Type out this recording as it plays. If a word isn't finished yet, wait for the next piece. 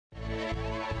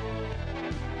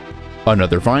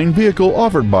Another fine vehicle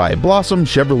offered by Blossom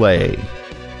Chevrolet.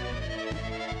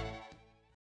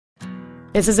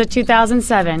 This is a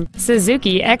 2007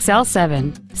 Suzuki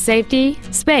XL7. Safety,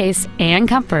 space, and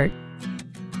comfort.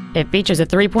 It features a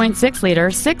 3.6-liter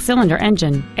 6-cylinder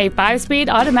engine, a 5-speed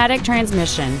automatic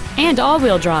transmission, and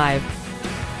all-wheel drive.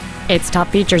 Its top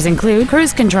features include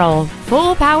cruise control,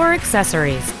 full power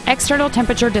accessories, external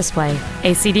temperature display,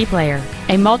 a CD player,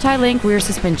 a multi-link rear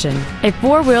suspension, a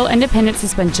 4-wheel independent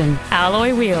suspension,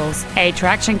 alloy wheels, a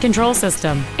traction control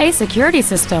system, a security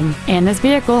system, and this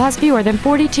vehicle has fewer than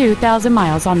 42,000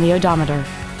 miles on the odometer.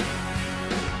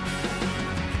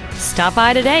 Stop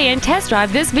by today and test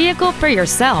drive this vehicle for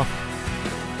yourself.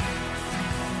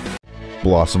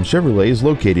 Blossom Chevrolet is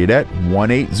located at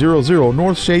 1800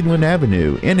 North Shadeland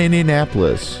Avenue in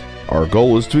Indianapolis. Our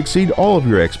goal is to exceed all of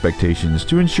your expectations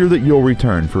to ensure that you'll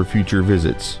return for future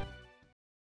visits.